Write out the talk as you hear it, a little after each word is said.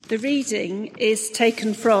The reading is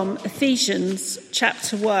taken from Ephesians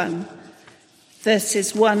chapter 1,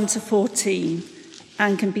 verses 1 to 14,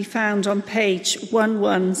 and can be found on page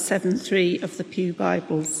 1173 of the Pew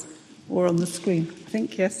Bibles, or on the screen, I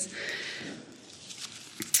think, yes.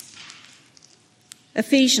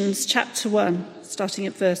 Ephesians chapter 1, starting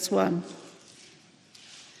at verse 1.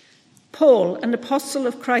 Paul, an apostle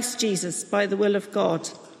of Christ Jesus by the will of God,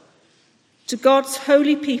 to God's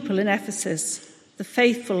holy people in Ephesus, the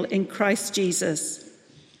faithful in Christ Jesus.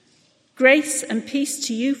 Grace and peace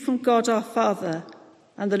to you from God our Father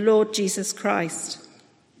and the Lord Jesus Christ.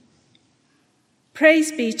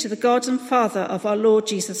 Praise be to the God and Father of our Lord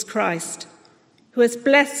Jesus Christ, who has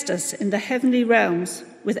blessed us in the heavenly realms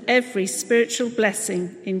with every spiritual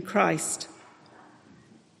blessing in Christ.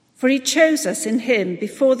 For he chose us in him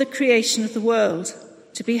before the creation of the world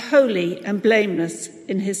to be holy and blameless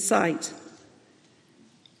in his sight.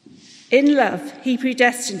 In love, he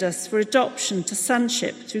predestined us for adoption to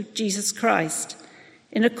sonship through Jesus Christ,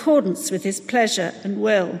 in accordance with his pleasure and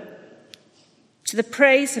will, to the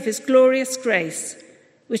praise of his glorious grace,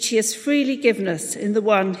 which he has freely given us in the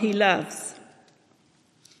one he loves.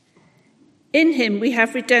 In him we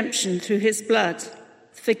have redemption through his blood, the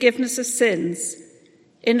forgiveness of sins,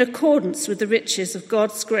 in accordance with the riches of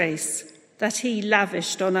God's grace that he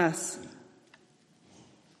lavished on us.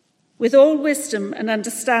 With all wisdom and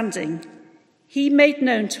understanding, he made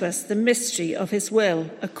known to us the mystery of his will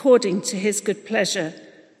according to his good pleasure,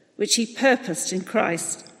 which he purposed in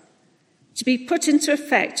Christ, to be put into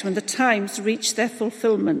effect when the times reach their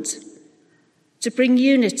fulfillment, to bring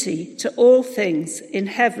unity to all things in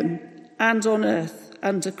heaven and on earth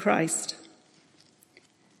under Christ.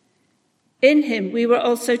 In him we were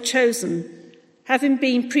also chosen, having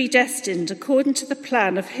been predestined according to the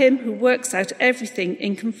plan of him who works out everything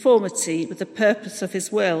in conformity with the purpose of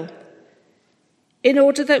his will, in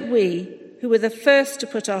order that we, who were the first to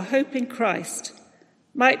put our hope in Christ,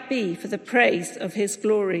 might be for the praise of his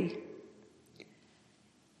glory.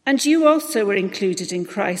 And you also were included in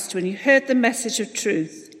Christ when you heard the message of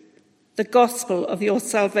truth, the gospel of your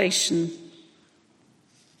salvation.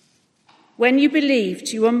 When you believed,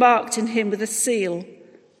 you were marked in him with a seal,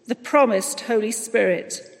 the promised Holy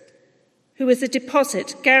Spirit, who is a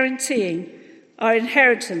deposit guaranteeing our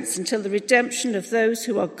inheritance until the redemption of those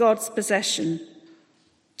who are God's possession,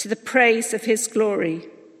 to the praise of his glory.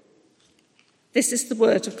 This is the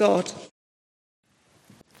word of God.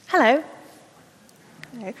 Hello.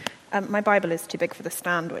 Hello. My Bible is too big for the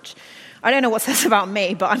stand, which I don't know what says about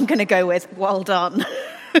me, but I'm going to go with well done.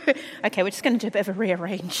 Okay, we're just going to do a bit of a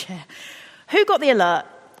rearrange here. Who got the alert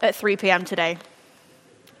at 3 p.m. today?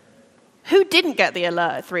 Who didn't get the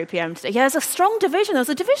alert at 3 p.m. today? Yeah, there's a strong division. There was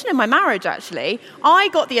a division in my marriage, actually. I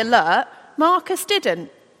got the alert. Marcus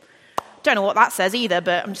didn't. Don't know what that says either,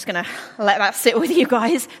 but I'm just going to let that sit with you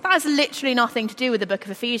guys. That has literally nothing to do with the book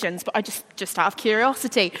of Ephesians, but I just out of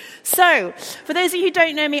curiosity. So, for those of you who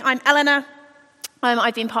don't know me, I'm Alianore.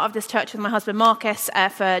 I've been part of this church with my husband Marcus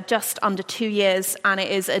for just under 2 years, and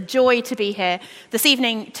it is a joy to be here this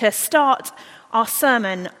evening to start our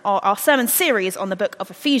sermon series on the book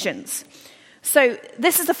of Ephesians. So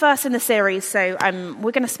this is the first in the series, so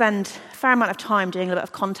we're going to spend a fair amount of time doing a little bit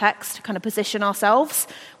of context to kind of position ourselves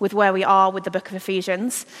with where we are with the book of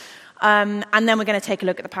Ephesians, and then we're going to take a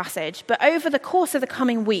look at the passage. But over the course of the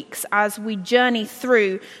coming weeks, as we journey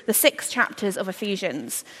through the 6 chapters of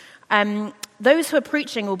Ephesians, those who are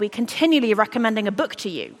preaching will be continually recommending a book to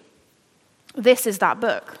you. This is that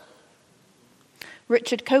book.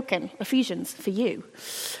 Richard Coken, Ephesians, for you.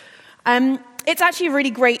 It's actually a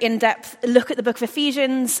really great in-depth look at the book of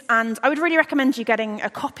Ephesians, and I would really recommend you getting a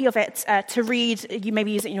copy of it to read. You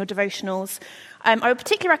maybe use it in your devotionals. I would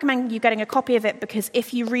particularly recommend you getting a copy of it because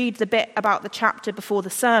if you read the bit about the chapter before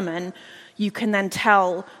the sermon, you can then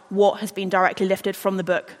tell what has been directly lifted from the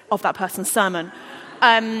book of that person's sermon.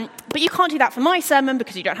 But you can't do that for my sermon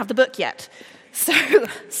because you don't have the book yet. So,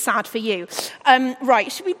 sad for you.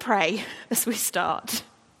 Right, should we pray as we start?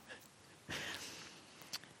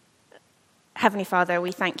 Heavenly Father,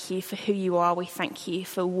 we thank you for who you are. We thank you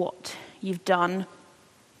for what you've done.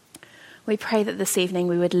 We pray that this evening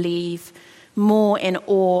we would leave more in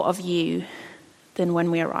awe of you than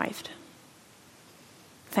when we arrived.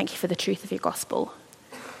 Thank you for the truth of your gospel.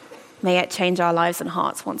 May it change our lives and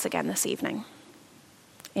hearts once again this evening.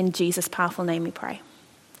 In Jesus' powerful name we pray.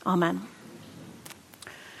 Amen.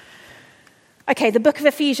 Okay, the book of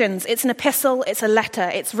Ephesians, it's an epistle, it's a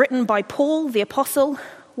letter. It's written by Paul, the apostle,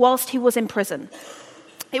 whilst he was in prison.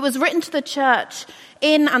 It was written to the church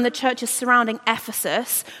in and the churches surrounding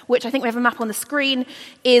Ephesus, which I think we have a map on the screen,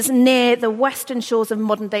 is near the western shores of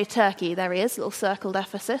modern-day Turkey. There he is, little circled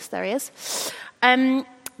Ephesus, there he is.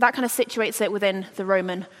 That kind of situates it within the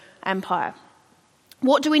Roman Empire.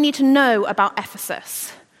 What do we need to know about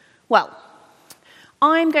Ephesus? Well,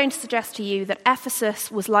 I'm going to suggest to you that Ephesus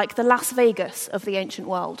was like the Las Vegas of the ancient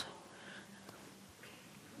world.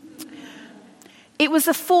 It was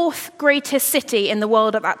the fourth greatest city in the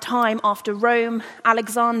world at that time after Rome,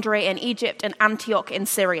 Alexandria in Egypt, and Antioch in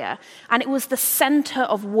Syria. And it was the center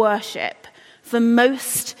of worship for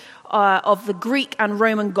most of the Greek and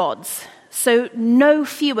Roman gods. So no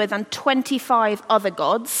fewer than 25 other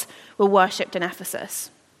gods were worshipped in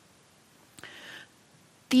Ephesus.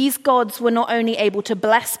 These gods were not only able to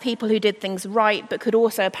bless people who did things right, but could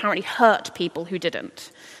also apparently hurt people who didn't.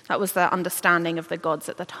 That was their understanding of the gods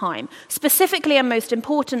at the time. Specifically, and most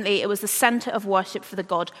importantly, it was the center of worship for the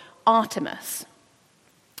god Artemis.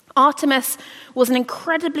 Artemis was an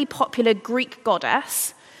incredibly popular Greek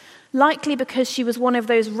goddess, likely because she was one of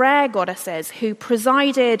those rare goddesses who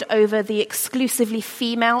presided over the exclusively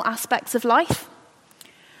female aspects of life.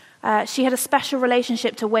 She had a special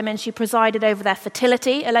relationship to women. She presided over their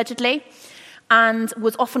fertility, allegedly, and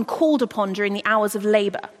was often called upon during the hours of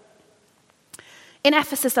labor. In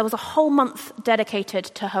Ephesus, there was a whole month dedicated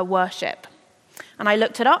to her worship. And I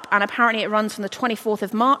looked it up, and apparently it runs from the 24th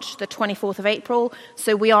of March to the 24th of April,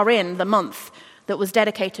 so we are in the month that was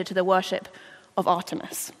dedicated to the worship of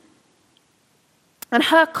Artemis. And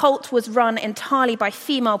her cult was run entirely by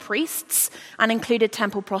female priests and included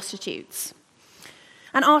temple prostitutes.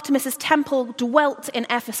 And Artemis's temple dwelt in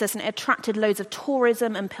Ephesus, and it attracted loads of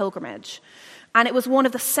tourism and pilgrimage. And it was one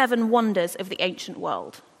of the 7 wonders of the ancient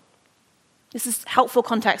world. This is helpful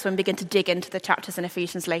context when we begin to dig into the chapters in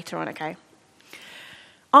Ephesians later on, okay?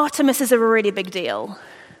 Artemis is a really big deal,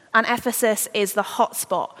 and Ephesus is the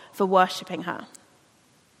hotspot for worshipping her.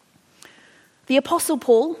 The Apostle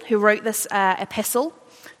Paul, who wrote this epistle,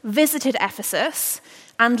 visited Ephesus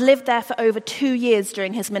and lived there for over 2 years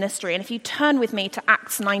during his ministry. And if you turn with me to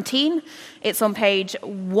Acts 19, it's on page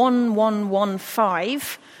 1115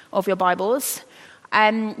 of your Bibles,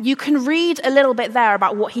 you can read a little bit there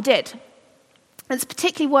about what he did. It's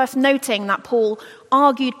particularly worth noting that Paul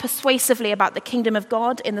argued persuasively about the kingdom of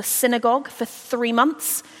God in the synagogue for 3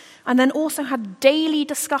 months, and then also had daily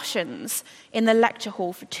discussions in the lecture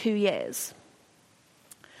hall for 2 years.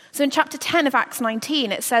 So in chapter 10 of Acts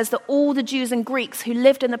 19, it says that all the Jews and Greeks who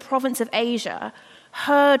lived in the province of Asia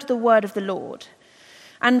heard the word of the Lord.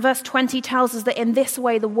 And verse 20 tells us that in this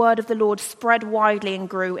way the word of the Lord spread widely and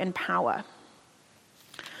grew in power.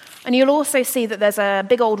 And you'll also see that there's a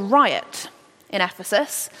big old riot in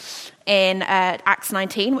Ephesus in Acts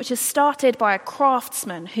 19, which is started by a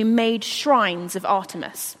craftsman who made shrines of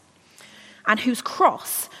Artemis, and whose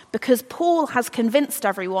cross, because Paul has convinced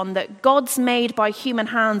everyone that gods made by human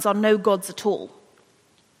hands are no gods at all.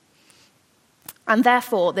 And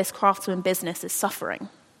therefore, this craftsman business is suffering.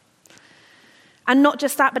 And not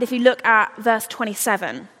just that, but if you look at verse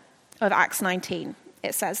 27 of Acts 19,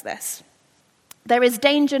 it says this: "There is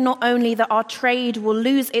danger not only that our trade will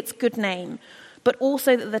lose its good name, but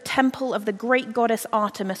also that the temple of the great goddess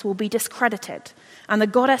Artemis will be discredited, and the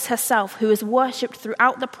goddess herself, who is worshipped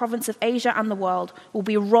throughout the province of Asia and the world, will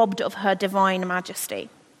be robbed of her divine majesty."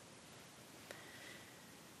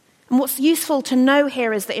 And what's useful to know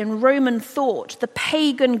here is that in Roman thought, the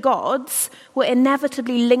pagan gods were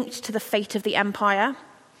inevitably linked to the fate of the empire.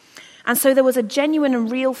 And so there was a genuine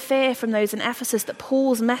and real fear from those in Ephesus that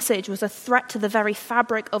Paul's message was a threat to the very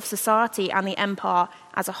fabric of society and the empire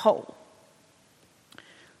as a whole.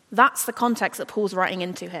 That's the context that Paul's writing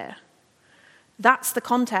into here. That's the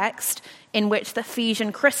context in which the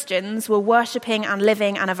Ephesian Christians were worshipping and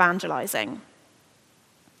living and evangelizing.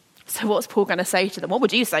 So what's Paul going to say to them? What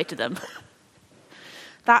would you say to them?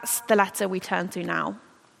 That's the letter we turn to now.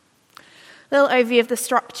 Little overview of the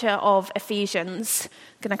structure of Ephesians.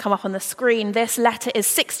 Going to come up on the screen. This letter is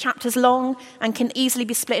 6 chapters long and can easily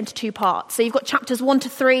be split into 2 parts. So you've got chapters 1 to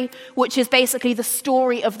 3, which is basically the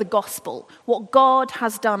story of the gospel, what God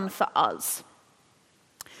has done for us.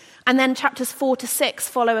 And then chapters 4 to 6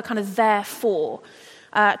 follow a kind of therefore,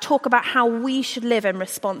 talk about how we should live in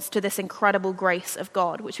response to this incredible grace of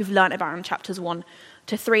God, which we've learned about in chapters 1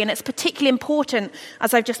 to 3. And it's particularly important,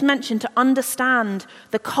 as I've just mentioned, to understand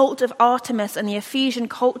the cult of Artemis and the Ephesian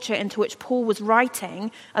culture into which Paul was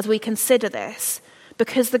writing as we consider this,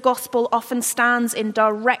 because the gospel often stands in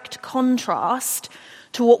direct contrast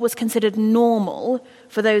to what was considered normal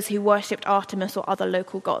for those who worshipped Artemis or other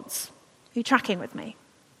local gods. Are you tracking with me?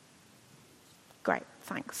 Great,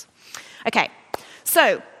 thanks. Okay,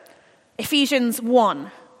 So, Ephesians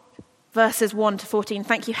 1, verses 1 to 14.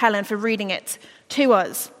 Thank you, Helen, for reading it to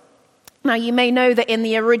us. Now, you may know that in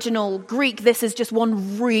the original Greek, this is just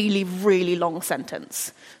one really, really long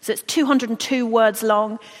sentence. So it's 202 words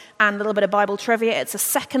long, and a little bit of Bible trivia. It's the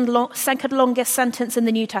second longest sentence in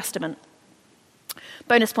the New Testament.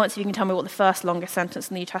 Bonus points if you can tell me what the first longest sentence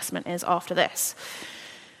in the New Testament is after this.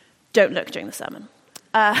 Don't look during the sermon.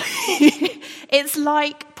 It's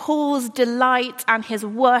like Paul's delight and his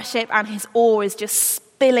worship and his awe is just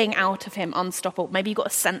spilling out of him unstoppable. Maybe you got a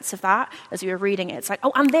sense of that as you were reading it. It's like,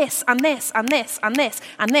 oh, and this, and this, and this, and this,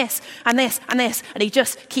 and this, and this, and this, and he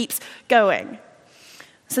just keeps going.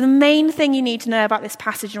 So the main thing you need to know about this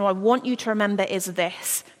passage and what I want you to remember is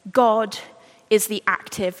this: God is the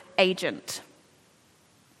active agent.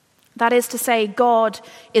 That is to say, God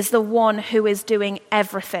is the one who is doing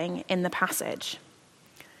everything in the passage.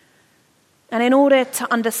 And in order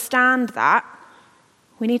to understand that,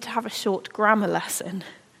 we need to have a short grammar lesson.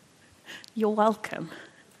 You're welcome.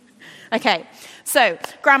 Okay, so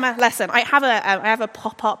grammar lesson. I have a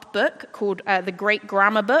pop-up book called The Great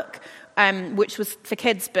Grammar Book, which was for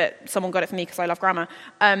kids, but someone got it for me because I love grammar.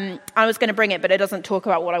 I was going to bring it, but it doesn't talk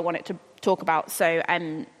about what I want it to talk about. So,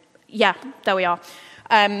 yeah, there we are.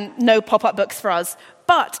 No pop-up books for us.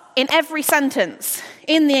 But in every sentence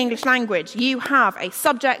in the English language, you have a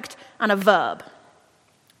subject and a verb.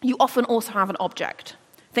 You often also have an object.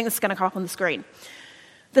 I think this is going to come up on the screen.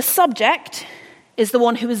 The subject is the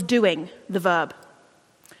one who is doing the verb.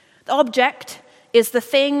 The object is the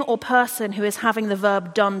thing or person who is having the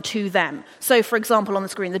verb done to them. So, for example, on the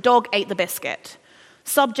screen, the dog ate the biscuit.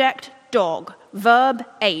 Subject, dog. Verb,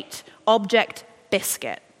 ate. Object,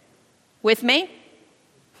 biscuit. With me?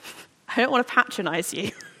 I don't want to patronize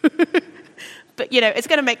you. But, it's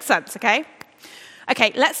going to make sense, okay?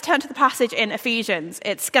 Okay, let's turn to the passage in Ephesians.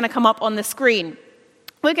 It's going to come up on the screen.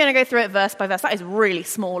 We're going to go through it verse by verse. That is really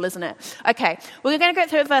small, isn't it? Okay, we're going to go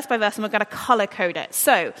through it verse by verse, and we're going to color code it.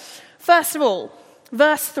 So, first of all,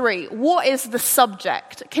 verse 3, what is the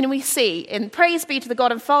subject? Can we see? In praise be to the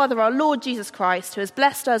God and Father, our Lord Jesus Christ, who has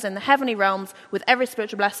blessed us in the heavenly realms with every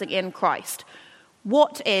spiritual blessing in Christ.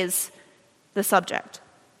 What is the subject?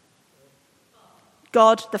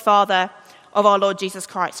 God, the Father of our Lord Jesus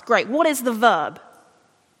Christ. Great. What is the verb?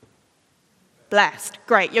 Blessed.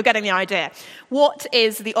 Great. You're getting the idea. What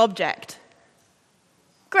is the object?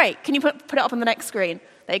 Great. Can you put it up on the next screen?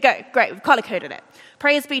 There you go. Great. We've color-coded it.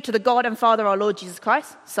 Praise be to the God and Father, our Lord Jesus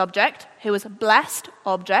Christ. Subject. Who is blessed.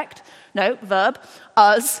 Object. No, verb.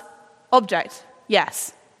 Us. Object.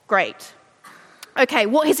 Yes. Great. Okay,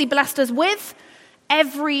 what has he blessed us with?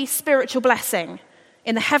 Every spiritual blessing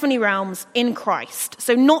in the heavenly realms in Christ.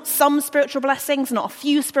 So not some spiritual blessings, not a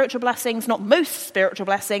few spiritual blessings, not most spiritual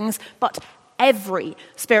blessings, but every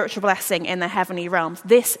spiritual blessing in the heavenly realms.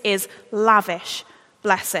 This is lavish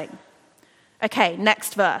blessing. Okay,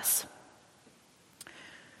 next verse.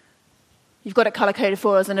 You've got it color-coded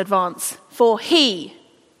for us in advance. For he,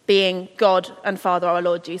 being God and Father, our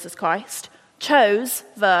Lord Jesus Christ, chose,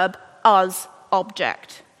 verb, us,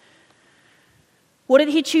 object. What did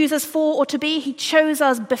he choose us for or to be? He chose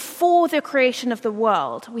us before the creation of the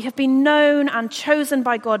world. We have been known and chosen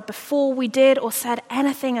by God before we did or said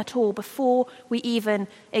anything at all, before we even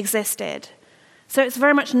existed. So it's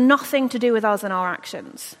very much nothing to do with us and our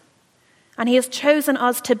actions. And he has chosen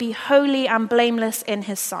us to be holy and blameless in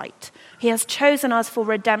his sight. He has chosen us for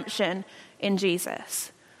redemption in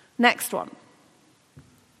Jesus. Next one.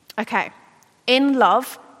 Okay. In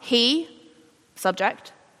love, he,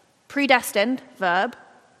 subject, predestined, verb,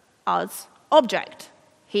 us, object.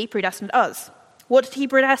 He predestined us. What did he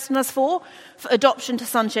predestine us for? For adoption to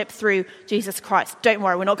sonship through Jesus Christ. Don't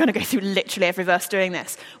worry, we're not going to go through literally every verse doing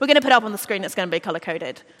this. We're going to put it up on the screen. It's going to be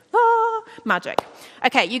color-coded. Ah, magic.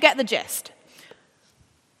 Okay, you get the gist.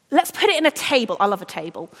 Let's put it in a table. I love a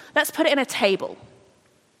table. Let's put it in a table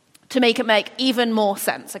to make it make even more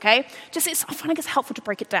sense, okay? I find it's helpful to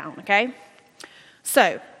break it down, okay?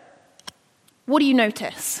 So, what do you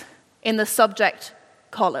notice in the subject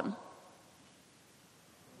column?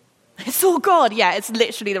 It's all God. Yeah, it's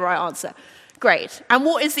literally the right answer. Great. And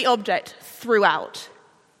what is the object throughout?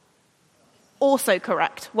 Also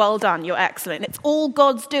correct. Well done. You're excellent. It's all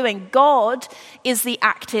God's doing. God is the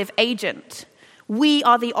active agent. We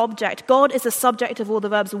are the object. God is the subject of all the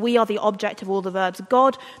verbs. We are the object of all the verbs.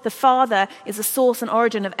 God, the Father, is the source and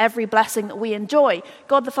origin of every blessing that we enjoy.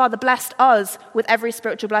 God, the Father, blessed us with every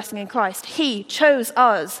spiritual blessing in Christ. He chose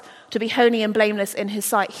us to be holy and blameless in his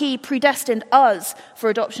sight. He predestined us for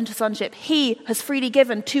adoption to sonship. He has freely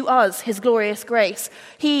given to us his glorious grace.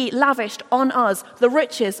 He lavished on us the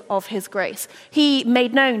riches of his grace. He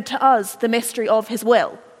made known to us the mystery of his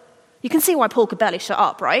will. You can see why Paul could barely shut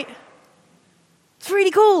up, right? It's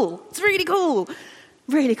really cool. It's really cool.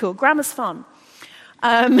 Really cool. Grammar's fun.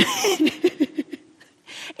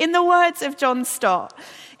 In the words of John Stott,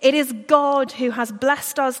 it is God who has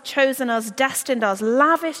blessed us, chosen us, destined us,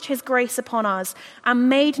 lavished his grace upon us, and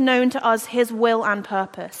made known to us his will and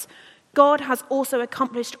purpose. God has also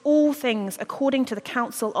accomplished all things according to the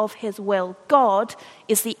counsel of his will. God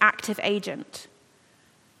is the active agent.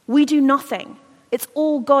 We do nothing. It's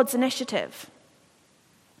all God's initiative.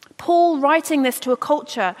 Paul, writing this to a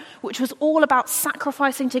culture which was all about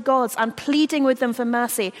sacrificing to gods and pleading with them for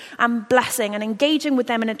mercy and blessing and engaging with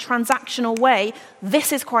them in a transactional way,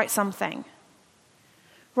 this is quite something.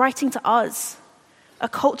 Writing to us, a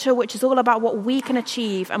culture which is all about what we can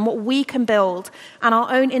achieve and what we can build and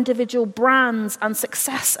our own individual brands and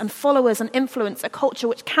success and followers and influence, a culture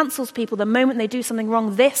which cancels people the moment they do something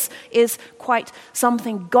wrong. This is quite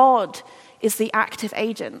something. God is the active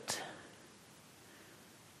agent.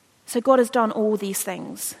 So God has done all these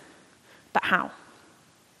things, but how?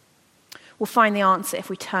 We'll find the answer if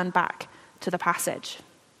we turn back to the passage.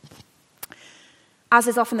 As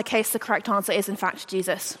is often the case, the correct answer is in fact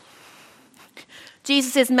Jesus.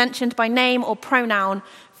 Jesus is mentioned by name or pronoun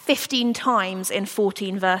 15 times in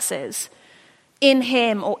 14 verses. In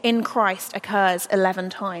him or in Christ occurs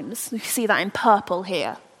 11 times. You see that in purple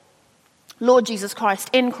here. Lord Jesus Christ,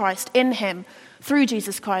 in him, through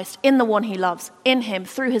Jesus Christ, in the one he loves, in him,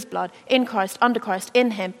 through his blood, in Christ, under Christ, in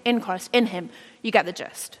him, in Christ, in him. You get the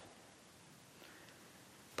gist.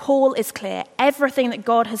 Paul is clear. Everything that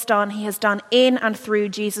God has done, he has done in and through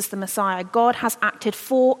Jesus the Messiah. God has acted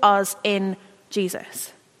for us in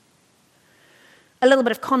Jesus. A little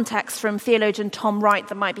bit of context from theologian Tom Wright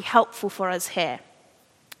that might be helpful for us here.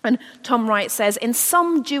 And Tom Wright says, in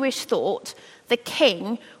some Jewish thought, the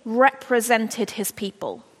king represented his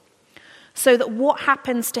people, so that what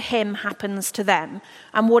happens to him happens to them,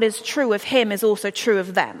 and what is true of him is also true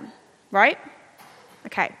of them, right?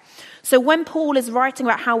 Okay, so when Paul is writing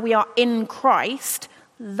about how we are in Christ,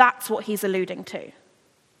 that's what he's alluding to.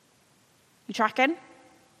 You tracking?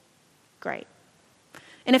 Great.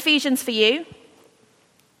 In Ephesians for you,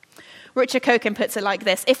 Richard Coken puts it like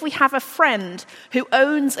this: if we have a friend who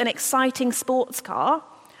owns an exciting sports car,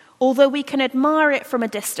 although we can admire it from a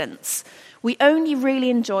distance, we only really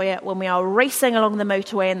enjoy it when we are racing along the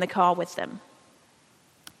motorway in the car with them.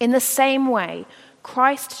 In the same way,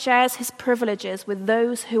 Christ shares his privileges with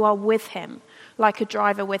those who are with him, like a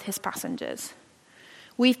driver with his passengers.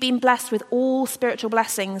 We've been blessed with all spiritual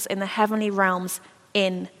blessings in the heavenly realms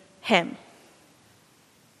in him.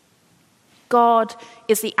 God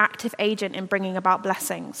is the active agent in bringing about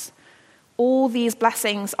blessings. All these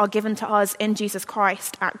blessings are given to us in Jesus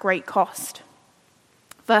Christ at great cost.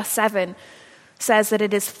 Verse 7 says that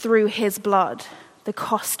it is through his blood, the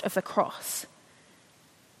cost of the cross.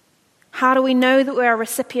 How do we know that we are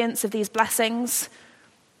recipients of these blessings?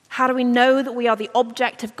 How do we know that we are the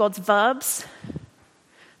object of God's verbs?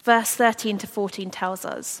 Verse 13 to 14 tells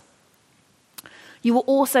us, you were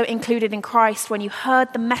also included in Christ when you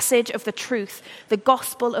heard the message of the truth, the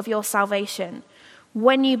gospel of your salvation.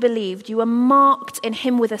 When you believed, you were marked in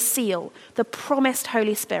him with a seal, the promised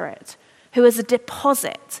Holy Spirit, who is a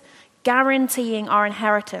deposit guaranteeing our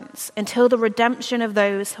inheritance until the redemption of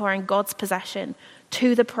those who are in God's possession,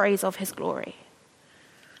 to the praise of his glory.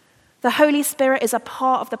 The Holy Spirit is a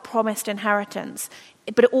part of the promised inheritance,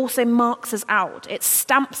 but it also marks us out. It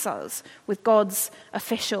stamps us with God's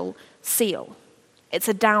official seal. It's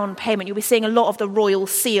a down payment. You'll be seeing a lot of the royal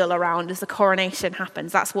seal around as the coronation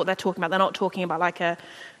happens. That's what they're talking about. They're not talking about like a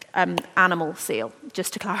animal seal,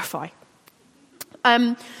 just to clarify.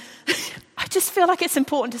 I just feel like it's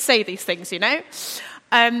important to say these things, you know?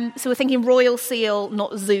 So we're thinking royal seal,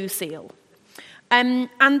 not zoo seal. And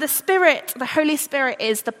the Spirit, the Holy Spirit,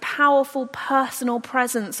 is the powerful personal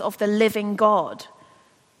presence of the living God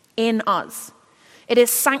in us. It is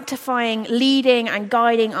sanctifying, leading and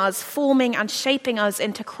guiding us, forming and shaping us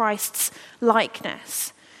into Christ's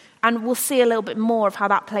likeness. And we'll see a little bit more of how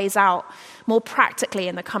that plays out more practically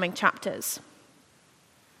in the coming chapters.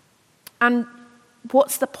 And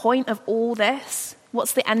what's the point of all this?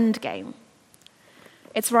 What's the end game?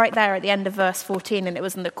 It's right there at the end of verse 14, and it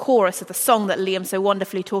was in the chorus of the song that Liam so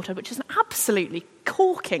wonderfully taught us, which is an absolutely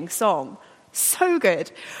corking song. So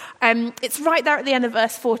good. It's right there at the end of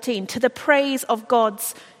verse 14, to the praise of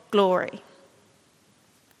God's glory.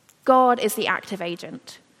 God is the active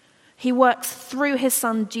agent. He works through his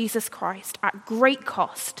Son, Jesus Christ, at great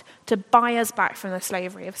cost to buy us back from the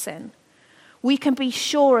slavery of sin. We can be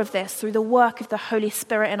sure of this through the work of the Holy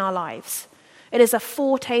Spirit in our lives. It is a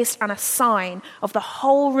foretaste and a sign of the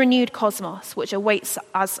whole renewed cosmos which awaits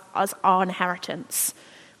us as our inheritance,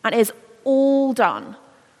 and is all done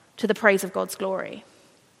to the praise of God's glory.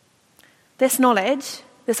 This knowledge,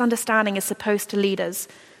 this understanding is supposed to lead us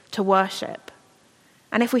to worship.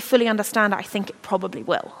 And if we fully understand it, I think it probably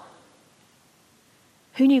will.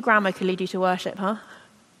 Who knew grammar could lead you to worship, huh?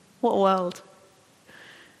 What a world.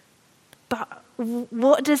 But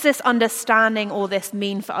what does this understanding or this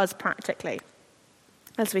mean for us practically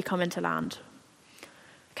as we come into land?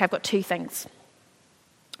 Okay, I've got two things.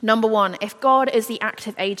 Number one, if God is the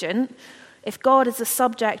active agent, if God is the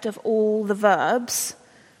subject of all the verbs,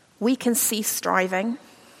 we can cease striving.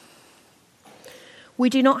 We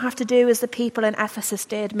do not have to do as the people in Ephesus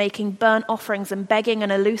did, making burnt offerings and begging an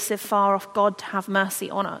elusive, far-off God to have mercy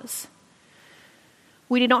on us.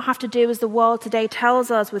 We do not have to do as the world today tells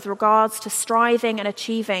us with regards to striving and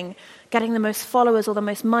achieving, getting the most followers or the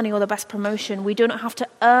most money or the best promotion. We do not have to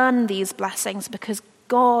earn these blessings because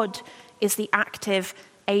God is the active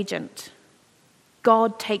agent.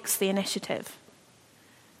 God takes the initiative.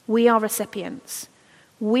 We are recipients.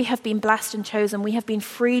 We have been blessed and chosen. We have been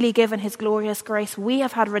freely given his glorious grace. We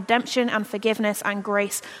have had redemption and forgiveness and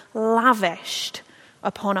grace lavished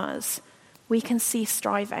upon us. We can cease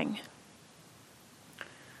striving.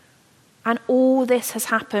 And all this has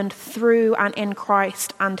happened through and in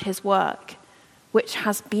Christ and his work, which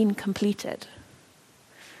has been completed.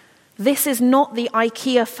 This is not the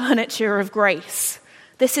IKEA furniture of grace.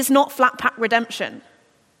 This is not flat pack redemption.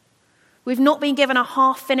 We've not been given a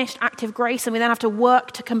half-finished act of grace and we then have to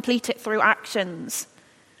work to complete it through actions.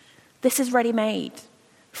 This is ready-made,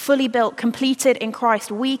 fully built, completed in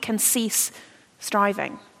Christ. We can cease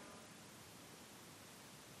striving.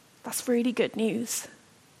 That's really good news.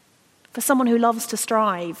 For someone who loves to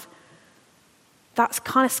strive, that's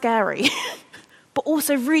kind of scary, but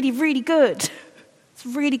also really, really good. It's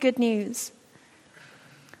really good news.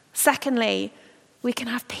 Secondly, we can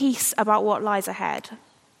have peace about what lies ahead.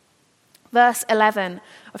 Verse 11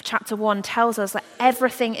 of chapter 1 tells us that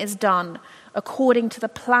everything is done according to the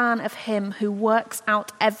plan of him who works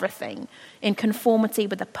out everything in conformity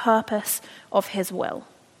with the purpose of his will.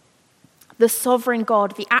 The sovereign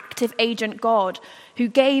God, the active agent God, who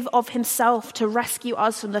gave of himself to rescue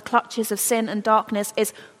us from the clutches of sin and darkness,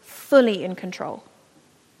 is fully in control.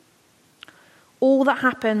 All that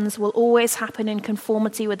happens will always happen in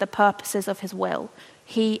conformity with the purposes of his will.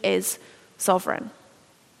 He is sovereign.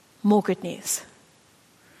 More good news.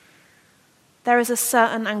 There is a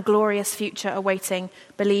certain and glorious future awaiting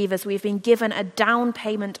believers. We've been given a down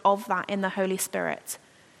payment of that in the Holy Spirit.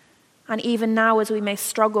 And even now, as we may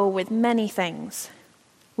struggle with many things,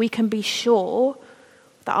 we can be sure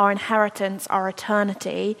that our inheritance, our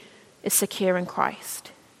eternity, is secure in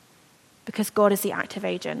Christ. Because God is the active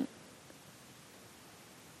agent.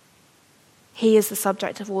 He is the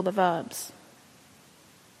subject of all the verbs.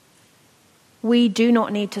 We do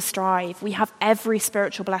not need to strive. We have every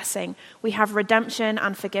spiritual blessing. We have redemption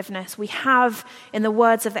and forgiveness. We have, in the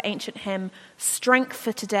words of the ancient hymn, strength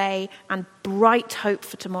for today and bright hope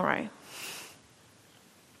for tomorrow.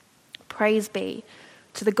 Praise be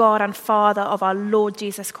to the God and Father of our Lord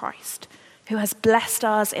Jesus Christ, who has blessed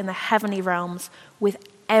us in the heavenly realms with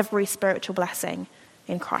every spiritual blessing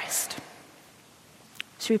in Christ.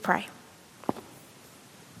 Should we pray?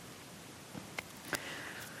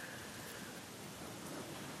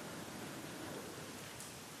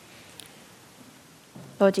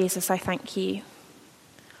 Lord Jesus, I thank you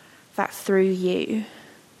that through you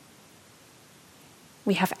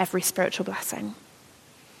we have every spiritual blessing.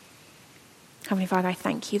 Heavenly Father, I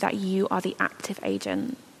thank you that you are the active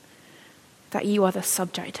agent, that you are the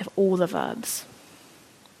subject of all the verbs,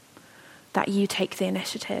 that you take the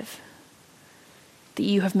initiative, that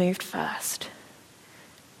you have moved first.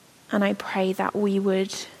 And I pray that we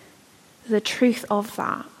would, the truth of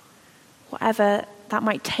that, whatever that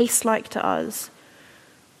might taste like to us,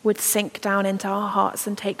 would sink down into our hearts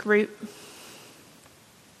and take root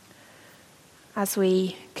as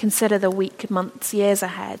we consider the week, months, years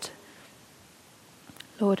ahead.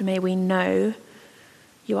 Lord, may we know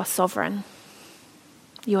you are sovereign,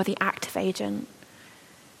 you are the active agent,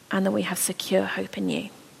 and that we have secure hope in you.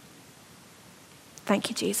 Thank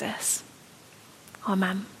you, Jesus.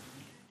 Amen.